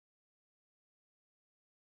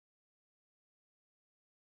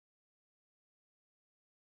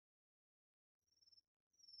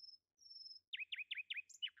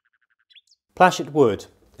Plashett Wood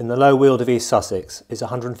in the Low Weald of East Sussex is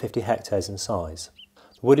 150 hectares in size.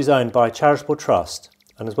 The wood is owned by a charitable trust,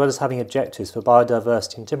 and as well as having objectives for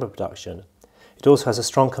biodiversity and timber production, it also has a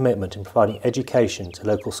strong commitment in providing education to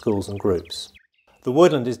local schools and groups. The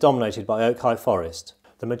woodland is dominated by oak high forest.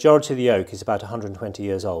 The majority of the oak is about 120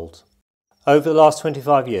 years old. Over the last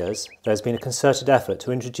 25 years, there has been a concerted effort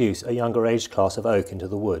to introduce a younger age class of oak into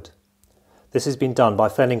the wood. This has been done by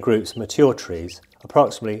felling groups of mature trees,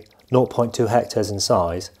 approximately 0.2 hectares in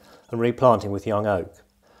size, and replanting with young oak.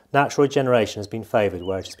 Natural regeneration has been favoured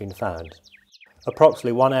where it has been found.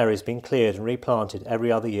 Approximately one area has been cleared and replanted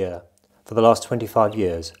every other year for the last 25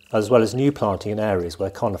 years, as well as new planting in areas where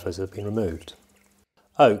conifers have been removed.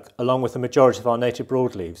 Oak, along with the majority of our native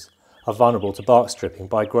broadleaves, are vulnerable to bark stripping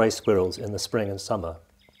by grey squirrels in the spring and summer.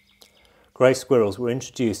 Grey squirrels were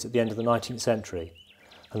introduced at the end of the 19th century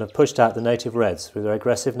and have pushed out the native reds through their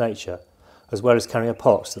aggressive nature, as well as carrying a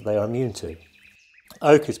pox that they are immune to.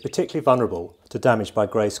 Oak is particularly vulnerable to damage by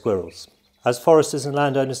grey squirrels. As foresters and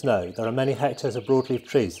landowners know, there are many hectares of broadleaf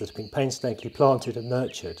trees that have been painstakingly planted and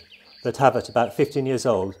nurtured that have, at about 15 years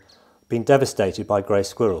old, been devastated by grey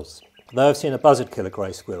squirrels. Though I've seen a buzzard kill a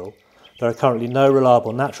grey squirrel, there are currently no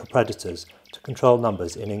reliable natural predators to control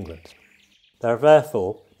numbers in England. There are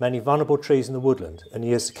therefore many vulnerable trees in the woodland, and in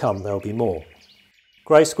years to come there will be more.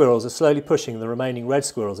 Grey squirrels are slowly pushing the remaining red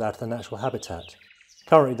squirrels out of their natural habitat.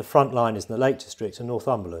 Currently the front line is in the Lake District and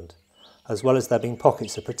Northumberland, as well as there being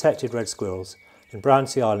pockets of protected red squirrels in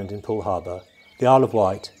Brownsea Island in Poole Harbour, the Isle of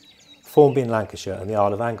Wight, Formby in Lancashire and the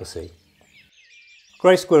Isle of Anglesey.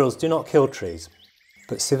 Grey squirrels do not kill trees,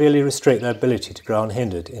 but severely restrict their ability to grow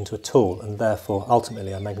unhindered into a tall and therefore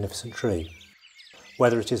ultimately a magnificent tree,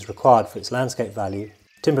 whether it is required for its landscape value,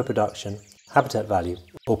 timber production, habitat value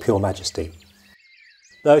or pure majesty.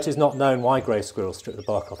 Though it is not known why grey squirrels strip the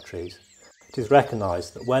bark off trees, it is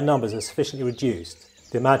recognised that where numbers are sufficiently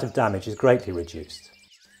reduced, the amount of damage is greatly reduced.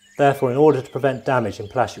 Therefore, in order to prevent damage in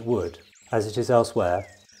Plashett Wood, as it is elsewhere,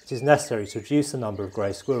 it is necessary to reduce the number of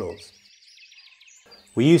grey squirrels.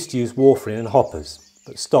 We used to use warfarin in hoppers,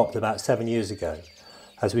 but stopped about 7 years ago,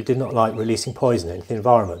 as we did not like releasing poison into the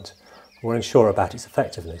environment and were unsure about its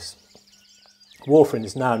effectiveness. Warfarin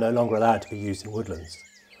is now no longer allowed to be used in woodlands.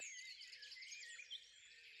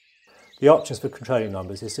 The options for controlling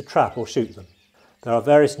numbers is to trap or shoot them. There are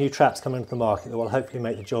various new traps coming to the market that will hopefully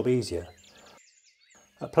make the job easier.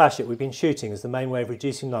 At Plashett we've been shooting as the main way of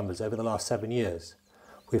reducing numbers over the last 7 years.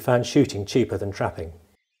 We found shooting cheaper than trapping.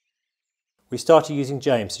 We started using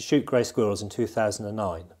James to shoot grey squirrels in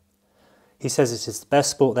 2009. He says it is the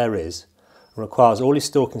best sport there is and requires all his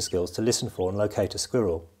stalking skills to listen for and locate a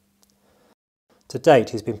squirrel. To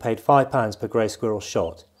date he's been paid £5 per grey squirrel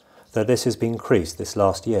shot, though this has been increased this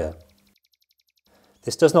last year.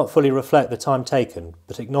 This does not fully reflect the time taken,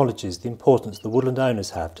 but acknowledges the importance the woodland owners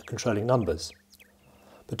have to controlling numbers.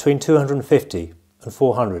 Between 250 and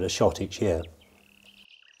 400 are shot each year.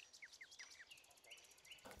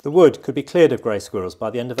 The wood could be cleared of grey squirrels by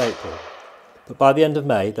the end of April, but by the end of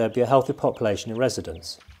May there would be a healthy population in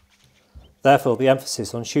residence. Therefore the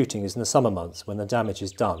emphasis on shooting is in the summer months when the damage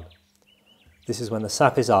is done. This is when the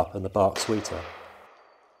sap is up and the bark sweeter.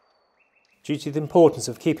 Due to the importance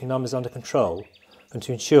of keeping numbers under control, and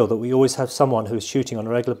to ensure that we always have someone who is shooting on a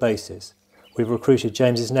regular basis, we've recruited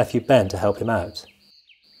James's nephew Ben to help him out.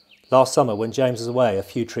 Last summer when James was away, a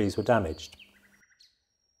few trees were damaged.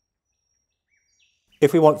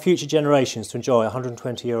 If we want future generations to enjoy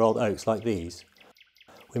 120-year-old oaks like these,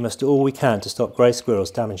 we must do all we can to stop grey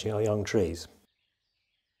squirrels damaging our young trees.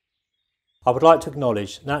 I would like to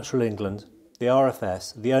acknowledge Natural England, the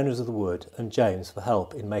RFS, the owners of the wood and James for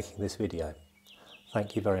help in making this video.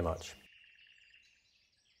 Thank you very much.